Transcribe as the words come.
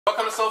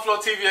welcome to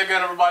SouFLoTV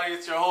again, everybody.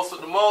 It's your host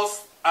with the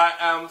most. I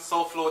am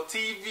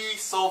SouFLoTV,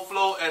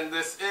 SouFLo, and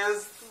this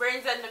is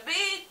Brains and the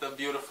Beat. The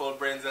beautiful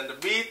Brains and the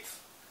Beat.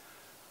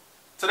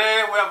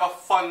 Today we have a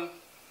fun,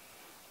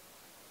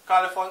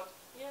 call it fun?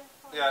 Yeah,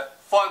 fun. Yeah,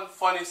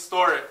 funny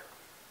story.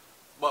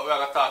 But we're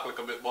going to talk a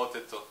little bit about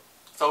it too.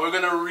 So we're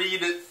going to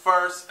read it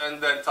first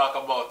and then talk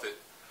about it.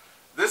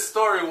 This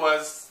story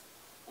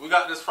we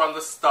got this from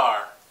the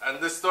Star.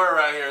 And this story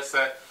right here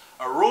said,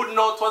 a rude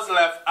note was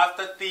left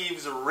after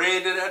thieves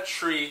raided a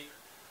tree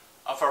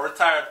of a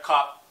retired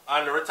cop,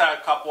 and the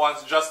retired cop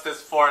wants justice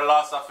for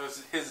loss of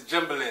his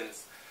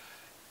gimbalins.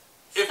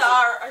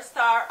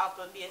 Star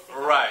apple, basically.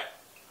 Right.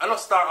 I know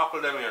star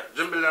apple them here.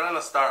 Gimbalin and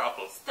a star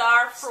apple.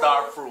 Star fruit.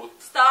 Star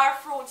fruit. Star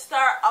fruit,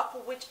 star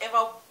apple,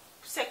 whichever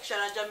section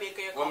of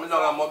Jamaica you come when from.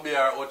 I'm going to be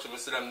our Ocho, I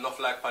see them enough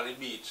like on the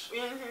beach.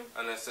 Mm-hmm.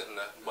 And they're sitting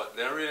there. But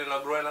they're really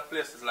not growing in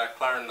places like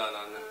Clarendon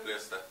and them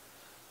place there.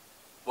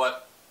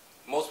 But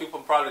most people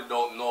probably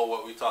don't know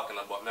what we're talking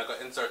about. I'm going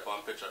to insert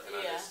one picture in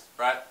this.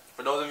 Right?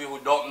 For those of you who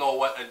don't know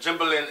what a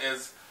gimbalin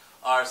is,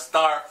 or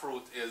star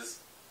fruit is,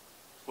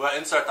 we'll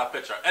insert a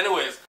picture.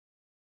 Anyways,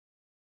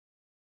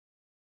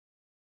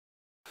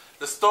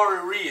 the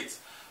story reads,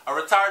 a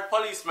retired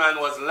policeman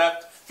was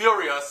left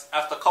furious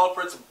after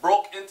culprits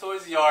broke into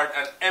his yard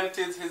and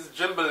emptied his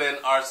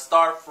gimbalin or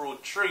star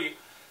fruit tree,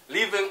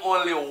 leaving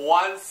only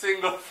one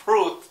single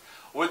fruit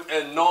with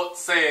a note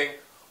saying,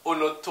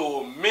 "Uno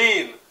too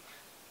mean,"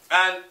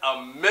 and a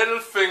middle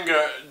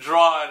finger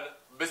drawn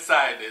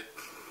beside it.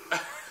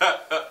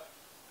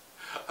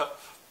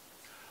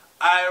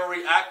 I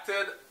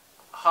reacted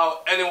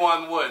how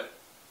anyone would.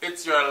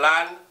 It's your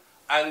land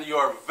and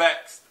you're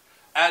vexed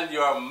and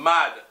you're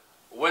mad,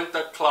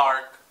 Winter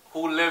Clark,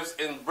 who lives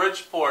in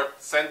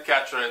Bridgeport, St.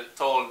 Catherine,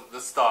 told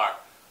the Star.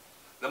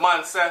 The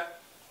man said,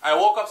 I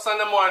woke up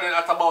Sunday morning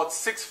at about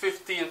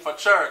 6:15 for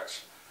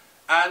church,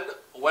 and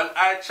when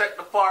I checked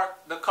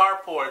the car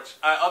porch,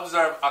 I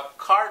observed a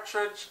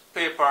cartridge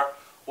paper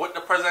with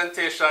the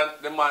presentation.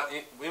 The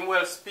man, in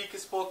well speak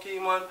his spokey,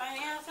 man.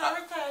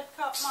 Retired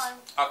cop, man.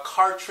 A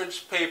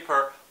cartridge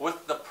paper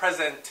with the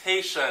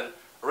presentation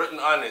written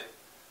on it.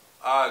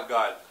 Oh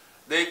God.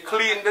 They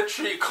cleaned the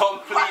tree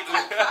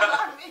completely.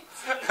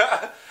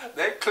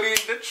 They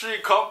cleaned the tree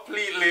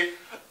completely.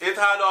 It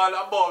had on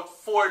about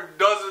 4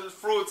 dozen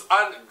fruits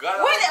and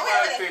God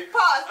Wait.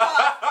 Pause.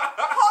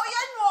 How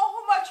you know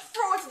how much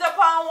fruits there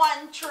on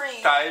one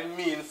tree? I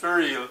mean, for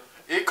real.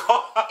 He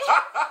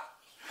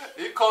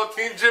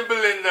counting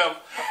gimbalin them.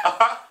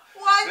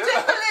 One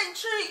gimbalin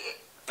tree.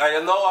 And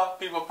you know what?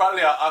 People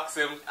probably ask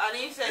him. And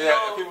he said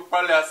no. People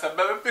probably ask him,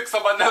 let me pick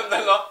some of them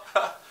then.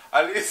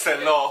 And he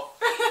said no.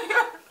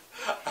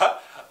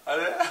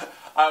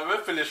 I'm going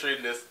to finish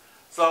reading this.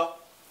 So,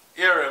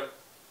 hear him.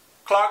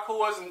 Clark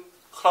who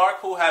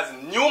has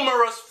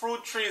numerous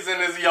fruit trees in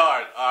his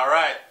yard.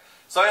 Alright.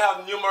 So, he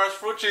have numerous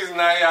fruit trees in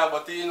his yard,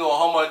 but you know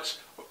how much...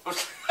 but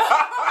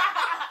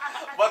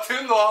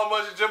you know how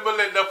much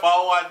gimbalin there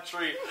for one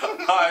tree.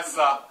 Alright,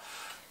 sir.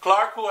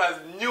 Clark, who has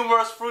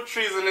numerous fruit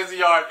trees in his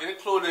yard,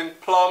 including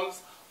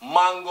plums,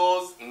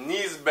 mangoes,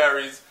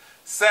 neeseberries,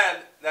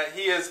 said that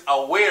he is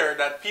aware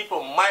that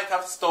people might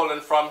have stolen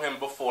from him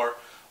before,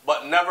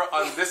 but never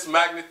on this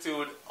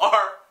magnitude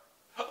or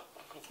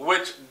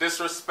with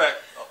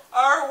disrespect.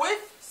 Or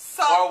with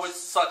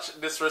such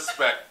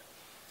disrespect.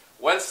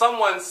 When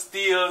someone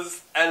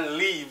steals and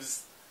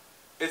leaves,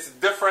 it's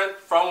different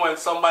from when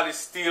somebody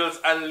steals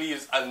and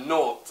leaves a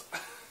note.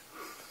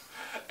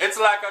 It's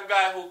like a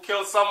guy who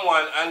kills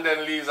someone and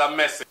then leaves a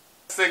message.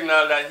 A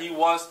signal that he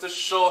wants to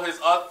show his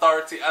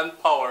authority and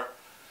power,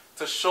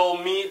 to show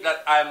me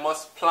that I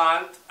must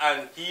plant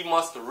and he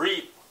must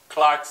reap,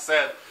 Clark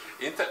said.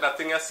 You take that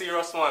thing as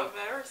serious, man.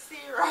 Very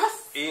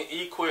serious.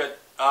 He quit.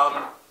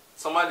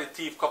 Somebody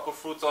thief couple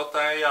fruits out of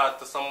the yard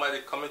to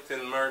somebody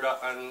committing murder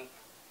and...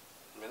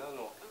 I don't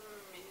know. I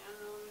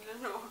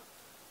don't know.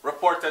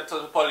 Reported to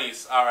the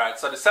police. Alright,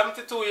 so the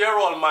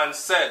 72-year-old man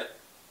said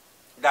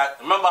that,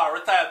 remember I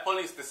retired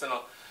police this, you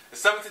know. The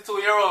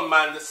 72-year-old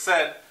man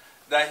said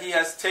that he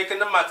has taken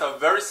the matter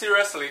very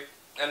seriously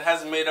and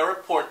has made a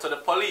report to the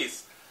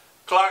police.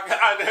 Clark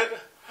added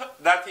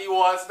that he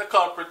wants the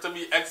culprit to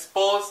be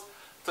exposed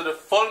to the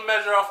full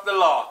measure of the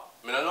law.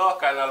 I don't know what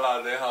kind of law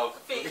they have.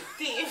 People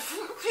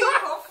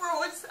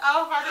fruits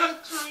out of the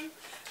tree.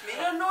 I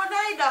don't know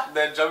neither.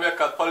 The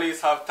Jamaican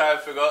police have time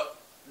to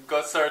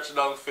go search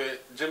down for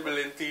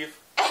gimbalin thief.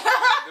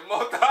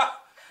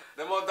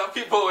 the amount of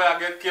people who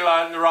get killed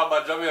and robbed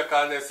at Jamaica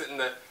and they're sitting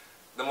there,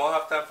 they won't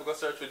have time to go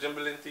search for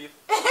gimbalin thief.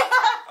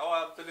 I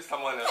want to do this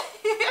someone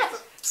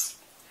else.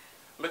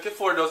 Make it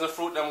 4 dozen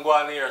fruit them go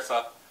on here,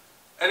 sir.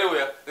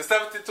 Anyway, the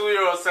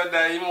 72-year-old said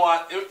that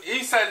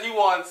he said he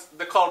wants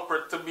the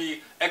culprit to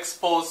be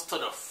exposed to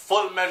the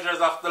full measures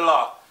of the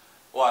law.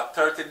 What,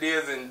 30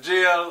 days in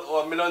jail,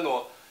 or I don't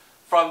know.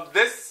 From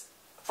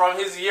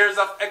his years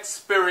of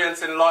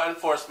experience in law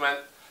enforcement,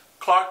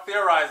 Clark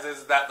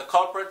theorizes that the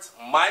culprits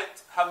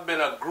might have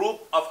been a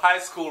group of high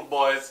school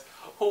boys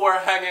who were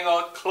hanging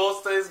out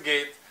close to his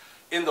gate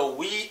in the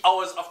wee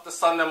hours of the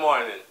Sunday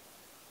morning.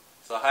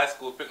 So high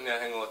school picnic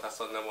hang out on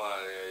Sunday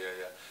morning.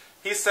 Yeah.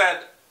 He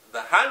said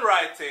the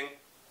handwriting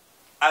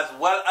as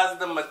well as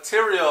the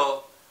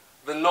material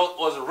the note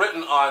was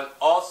written on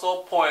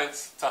also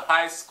points to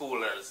high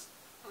schoolers.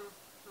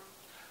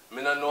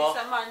 Me no know.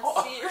 This man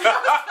serious.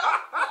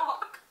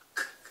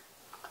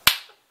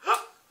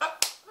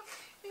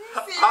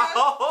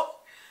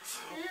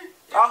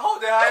 How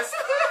the high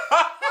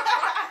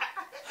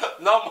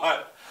No man.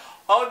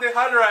 How the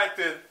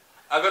handwriting?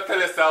 I gotta tell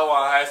you say I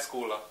want high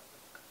schooler.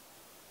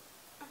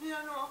 You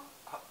know.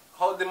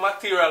 How the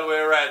material we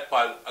write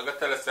pan? I gotta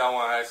tell you say I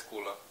want high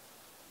schooler.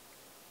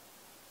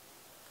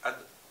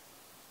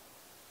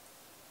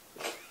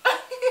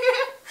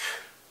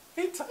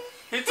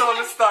 He told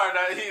the Star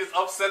that he is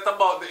upset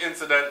about the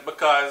incident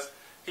because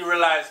he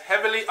relies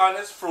heavily on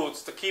his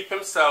fruits to keep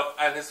himself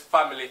and his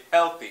family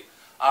healthy.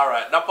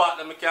 Alright, that part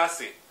that I can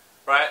see.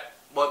 Right?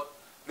 But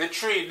the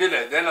tree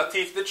didn't. They not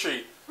teeth the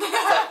tree. So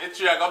the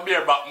tree I got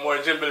bear back more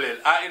jimbling.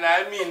 And in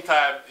the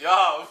meantime, you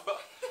have,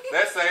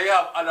 let's say you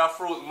have other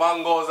fruit,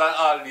 mangoes and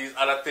all these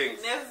other things.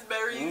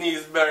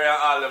 Neesberry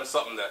and all them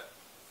something there.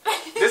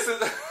 This is...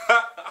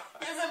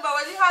 Remember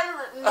what the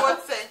handwritten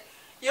note said?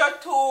 You're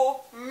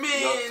too mean.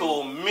 You're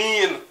too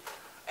mean.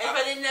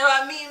 Everybody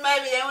never mean,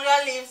 maybe they would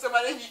have leave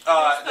somebody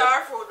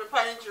star fruit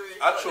upon the tree.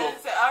 That's true. Then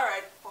say,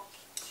 alright, fuck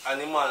it. And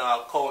the man,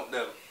 I'll count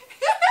them.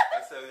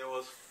 I said there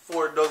was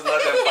 4 dozen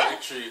of them on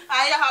the tree.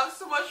 And you have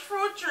so much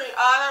fruit tree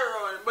all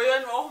around, but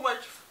you know how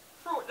much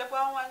fruit there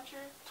on one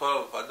tree?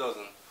 12 a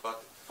dozen.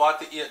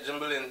 48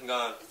 jimbling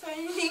gone. So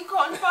you can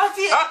count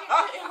 48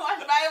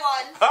 one by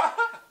one.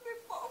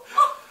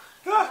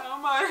 Oh,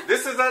 man.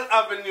 This is an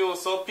avenue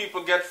so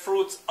people get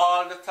fruits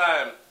all the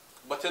time.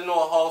 But you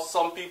know how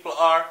some people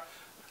are?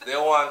 They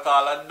want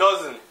all a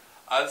dozen.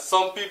 And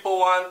some people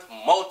want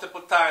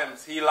multiple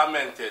times, he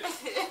lamented.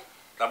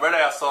 The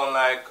brother sound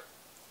like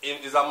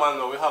is a man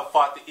where we have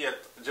 48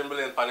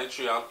 jimbling on the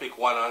tree and pick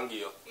one and give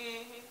you.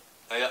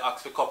 And you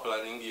ask for a couple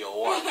and he give you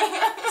one.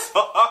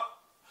 So,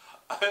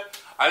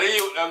 and the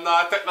youth them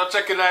now take no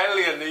check in the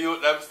lane. The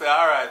youth them say,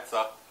 alright,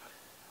 sir.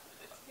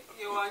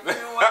 You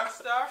want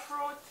star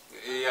fruit?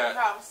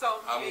 Yeah.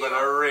 I'm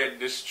gonna raid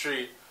this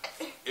tree.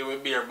 It will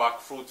bear back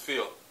fruit for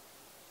you.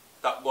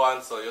 That go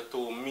on, so you're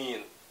too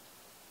mean.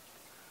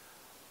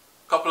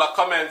 Couple of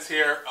comments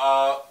here.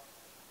 No,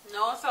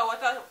 so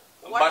what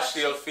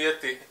Bashil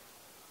Fati.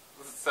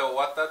 So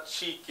what a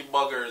cheeky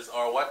buggers,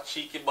 or what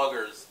cheeky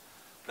buggers.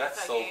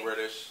 That's so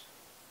British.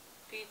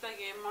 Peter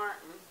Gay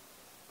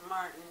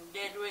Martin,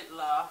 dead with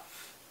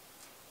laugh.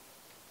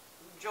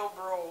 Joe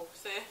Bro,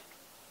 say.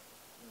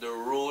 The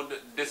rude,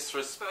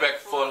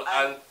 disrespectful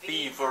and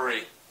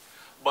thievery.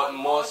 But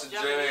most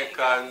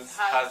Jamaicans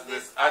has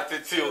this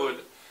attitude.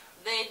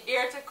 They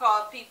dare to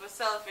call people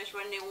selfish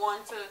when they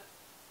want to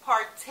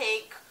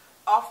partake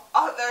of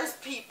others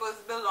people's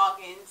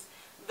belongings.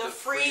 The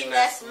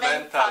freeness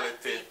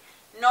mentality.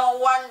 No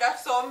wonder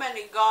so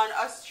many gone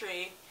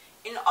astray.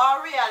 In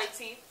all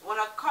reality, when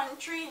a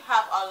country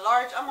have a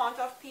large amount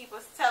of people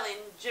selling,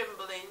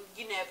 jimbling,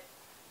 guinea,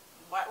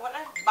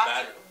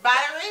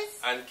 batteries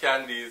and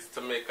candies to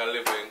make a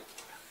living,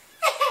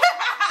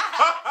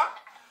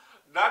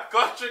 that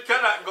country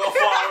cannot go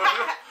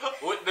forward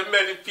with the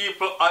many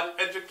people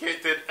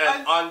uneducated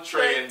and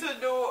untrained to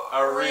do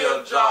a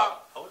real job.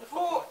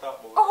 Who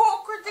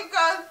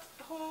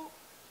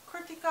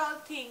critical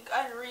think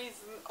and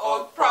reason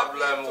out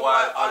problem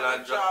while on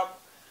a job.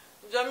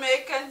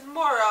 Jamaicans'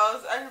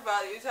 morals and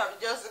values have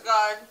just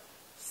gone.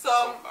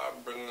 Some are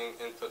bringing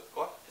into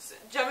what?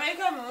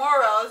 Jamaican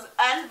morals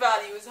and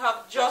values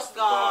have just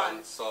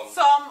gone.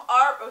 Some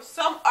are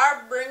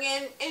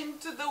bringing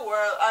into the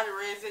world and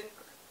raising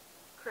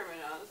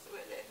criminals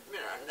with it. I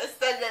don't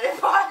understand that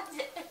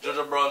part.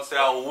 Jojo Brown say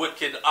a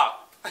wicked act.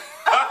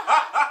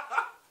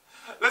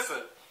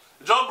 Listen,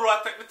 Joe Bro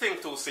take the thing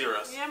too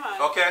serious. Yeah,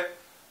 man. Okay?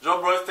 Joe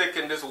Bro is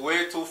taking this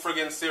way too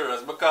friggin'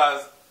 serious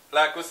because,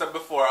 like we said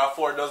before, a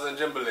 4 dozen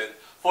jimbling,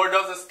 4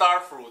 dozen star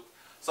fruit.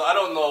 So I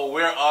don't know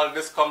where all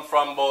this come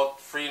from about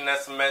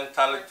freeness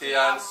mentality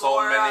and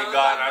so many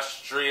gone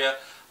astray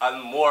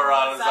and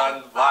morals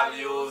and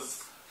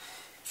values.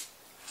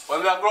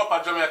 When I grew up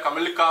in Jamaica, I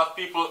look at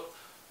people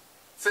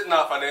sitting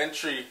off on the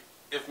tree.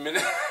 If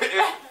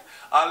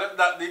I left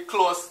that they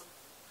close,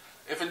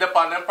 if it depend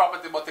on them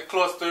property but they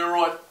close to the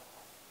road,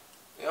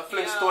 you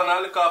fling stone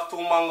and look off 2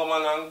 mango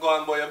man and go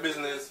on about your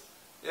business.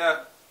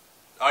 Yeah.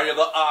 Or you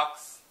go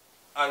ask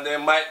and they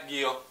might give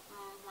you.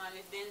 And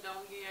if they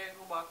don't give you,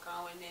 go back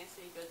and when they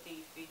say your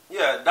thief.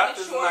 Yeah, that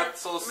is not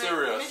so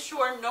serious. I'm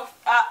sure enough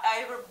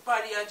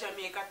everybody in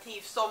Jamaica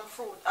thief some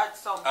fruit at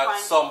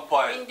some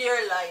point in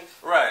their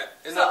life. Right.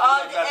 It's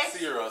not that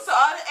serious. So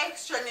all the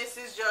extraness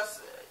is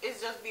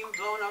just being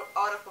blown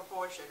out of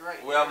proportion,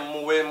 right? We have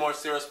way more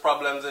serious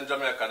problems in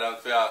Jamaica than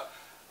if we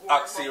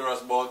act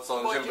serious about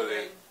some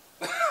jimbling.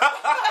 The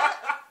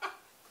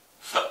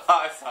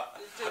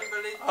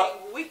jimbling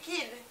thing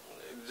wicked.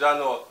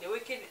 Jano.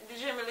 The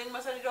jimbling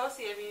must have done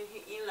save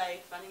in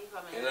life and in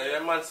family. You know,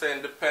 your man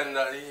saying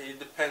he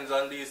depends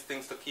on these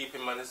things to keep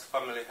him and his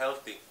family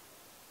healthy.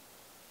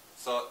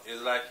 So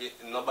it's like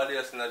nobody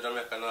else in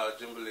Jamaica now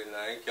Jimbling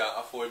and you can't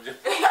afford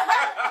Jimbling.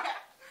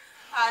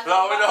 And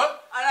no, we don't.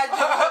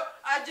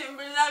 A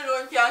Jimbling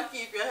alone can't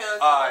keep your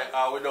health.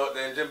 Alright, without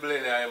the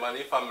Jimbling, him and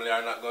his family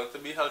are not going to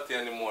be healthy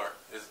anymore.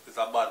 It's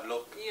a bad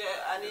luck.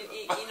 Yeah, and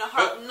he don't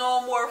have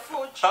no more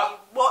food tree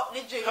but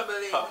the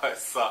Jimbling. I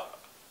saw.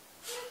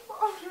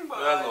 You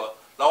know,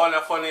 that one the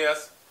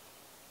funniest.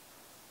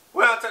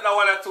 We don't take that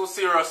one too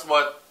serious,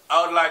 but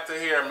I would like to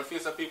hear me feel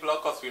some people are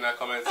cuss in the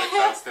comment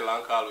section still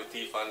and call with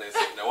teeth and they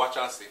sit there. Watch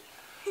and see.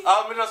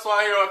 I just want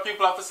to hear what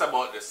people have to say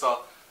about this. So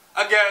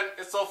again,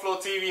 it's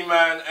SouFLoTV,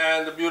 man,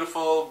 and the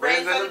beautiful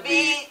Brains and the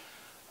Beat.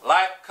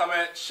 Like,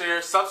 comment,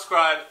 share,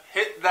 subscribe,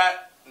 hit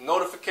that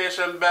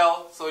notification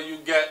bell so you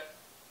get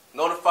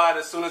notified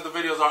as soon as the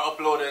videos are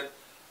uploaded.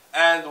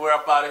 And we're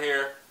up out of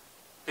here.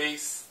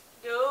 Peace.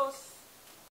 Deuce.